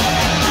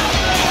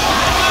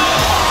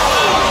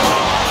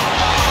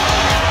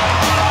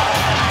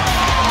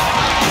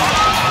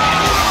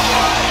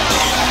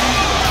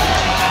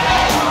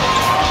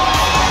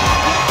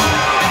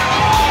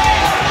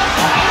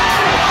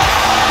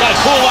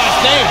 Cool last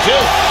name, too.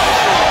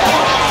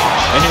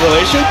 Any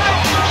relation?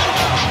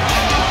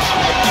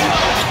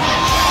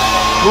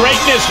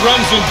 Greatness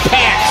runs in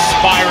packs,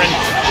 Byron.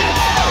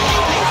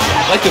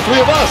 Like the 3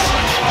 of us.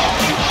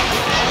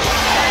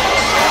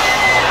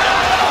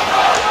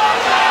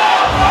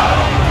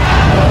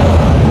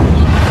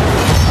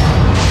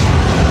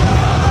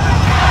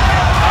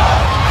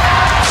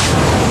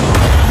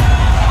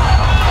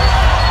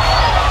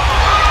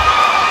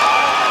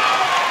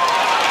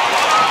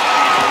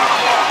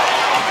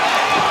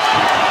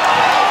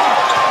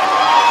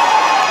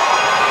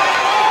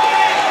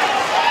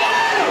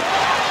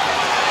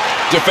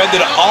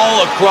 Defended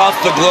all across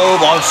the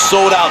globe on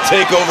sold-out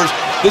takeovers,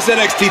 this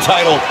NXT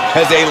title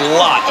has a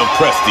lot of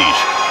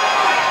prestige.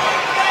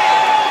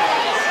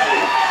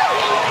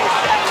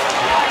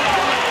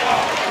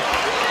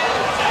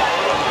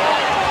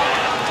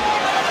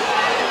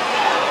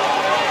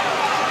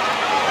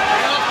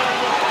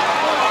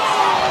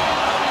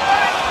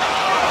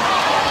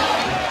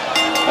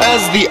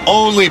 As the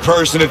only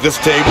person at this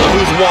table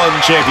who's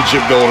won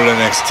championship gold at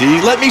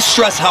NXT, let me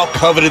stress how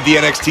coveted the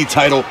NXT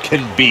title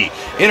can be.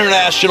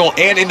 International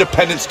and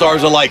independent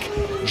stars alike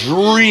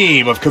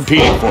dream of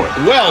competing for it.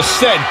 Well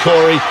said,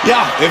 Corey.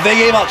 Yeah, if they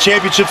gave out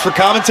championships for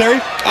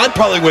commentary, I'd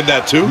probably win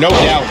that too. No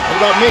doubt. What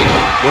about me?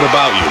 What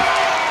about you?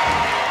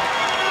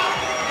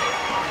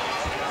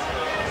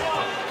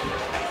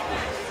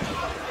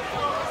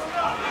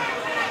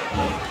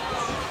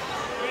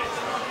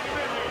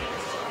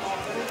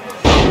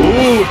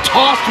 Ooh,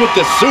 tossed with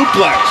the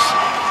suplex.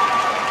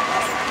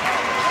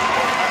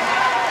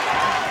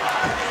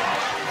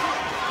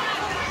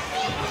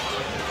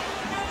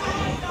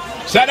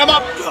 Set him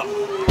up.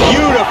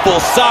 Beautiful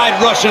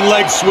side Russian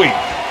leg sweep.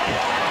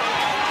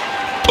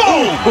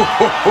 Boom!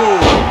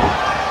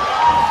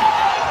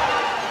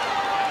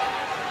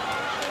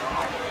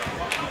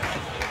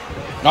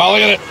 Oh,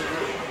 look at it.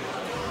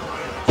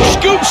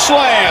 Scoop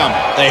slam.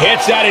 The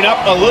hit's adding up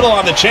a little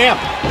on the champ.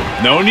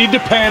 No need to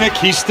panic.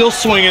 He's still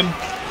swinging.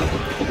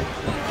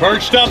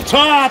 Perched up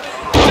top.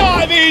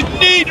 Diving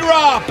knee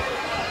drop.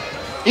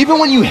 Even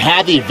when you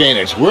have the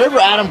advantage, wherever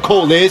Adam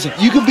Cole is,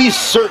 you can be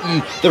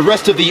certain the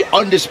rest of the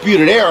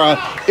Undisputed Era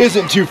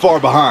isn't too far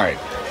behind.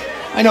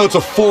 I know it's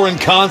a foreign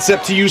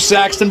concept to you,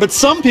 Saxton, but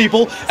some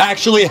people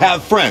actually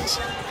have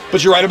friends.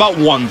 But you're right about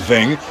one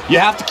thing. You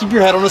have to keep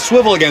your head on a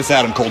swivel against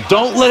Adam Cole.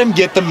 Don't let him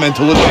get the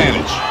mental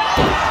advantage.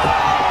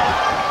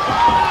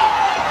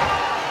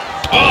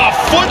 Oh,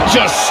 foot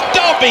just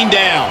stomping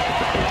down.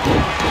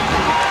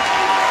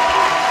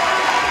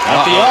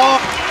 At the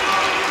arm.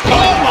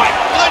 Oh my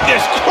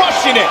goodness,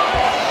 crushing it.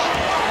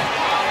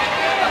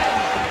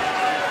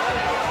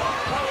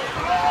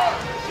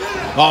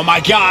 Oh my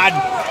God.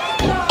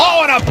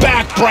 Oh, and a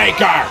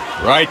backbreaker.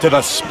 Right to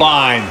the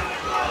spine.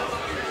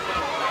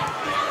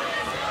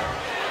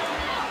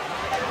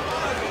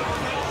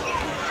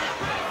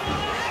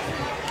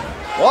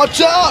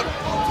 Watch out!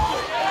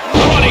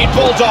 Running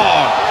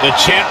bulldog. The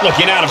champ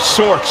looking out of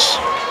sorts.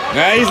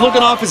 Nah, he's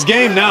looking off his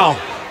game now.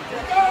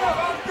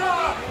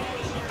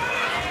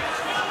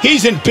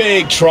 He's in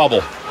big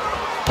trouble.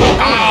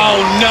 Oh,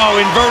 no.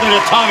 Inverted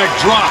atomic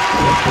drop.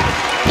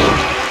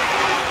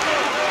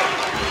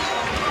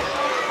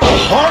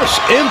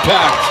 Harsh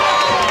impact.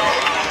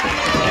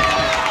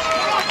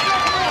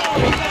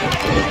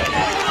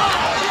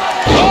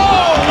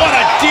 Oh, what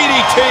a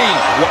DDT.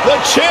 The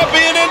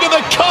champion into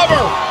the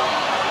cover.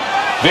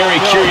 Very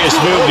curious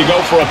move to go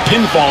for a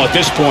pinfall at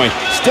this point.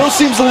 Still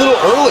seems a little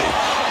early.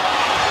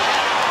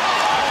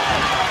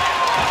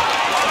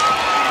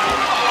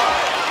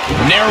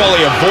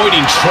 Narrowly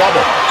avoiding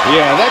trouble.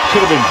 Yeah, that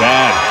could have been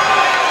bad.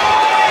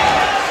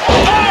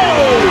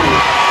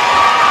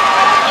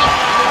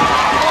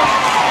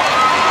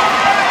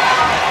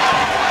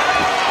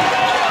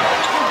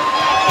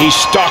 He's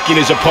stalking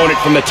his opponent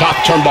from the top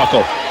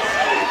turnbuckle.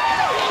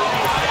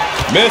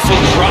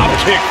 Missile drop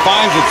kick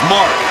finds its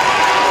mark.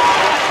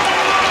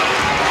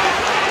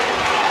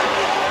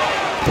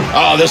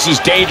 Oh, this is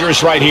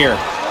dangerous right here.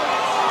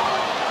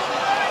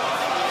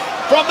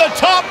 From the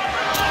top.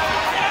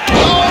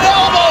 Oh, an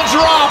elbow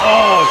drop.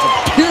 Oh, it's a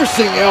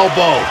piercing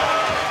elbow.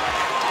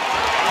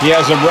 He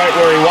has him right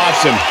where he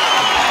wants him.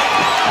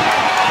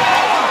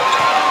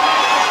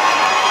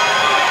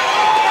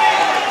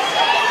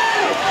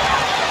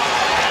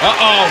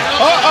 Uh-oh.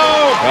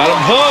 Uh-oh. Got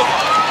him hooked.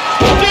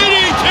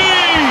 DDT.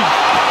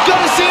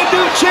 Gonna see a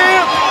new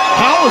champ.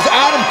 How is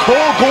Adam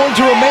Cole going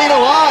to remain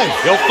alive?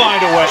 He'll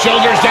find a way.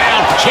 Shoulders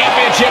down.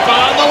 Championship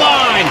on the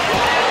line.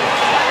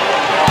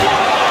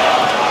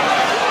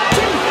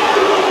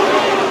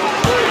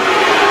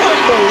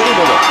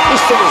 Unbelievable.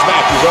 This singles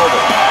match is over.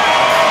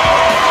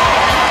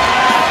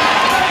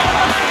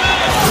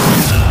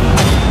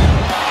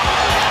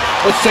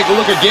 Let's take a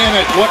look again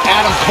at what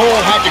Adam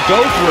Cole had to go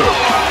through.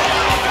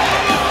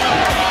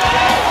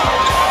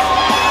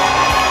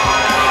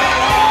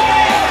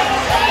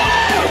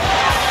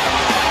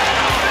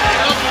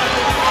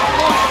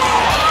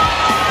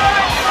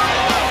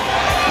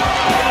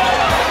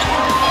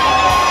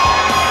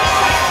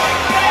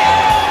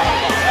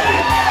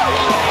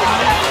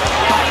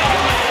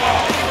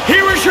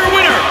 Here is your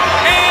winner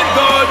and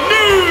the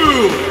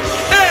new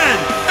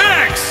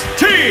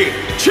NXT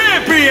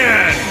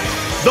Champion,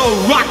 the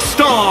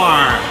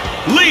Rockstar,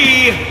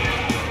 Lee,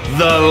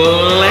 the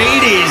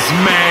Ladies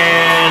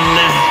Man,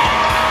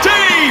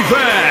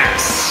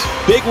 Davis.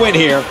 Big win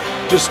here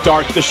to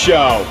start the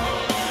show.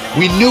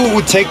 We knew it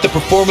would take the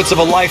performance of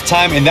a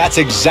lifetime, and that's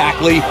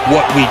exactly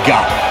what we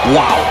got.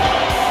 Wow.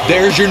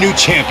 There's your new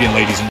champion,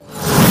 ladies and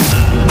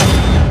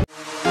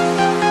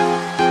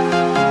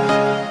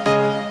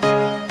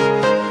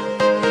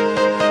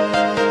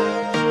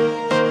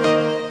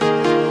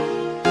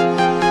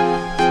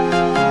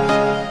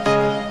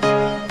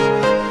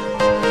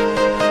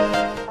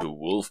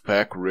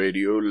Wolfpack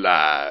Radio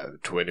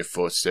Live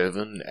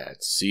 24/7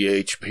 at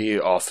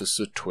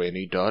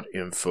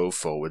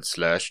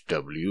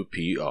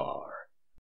chpofficer20.info/WPR.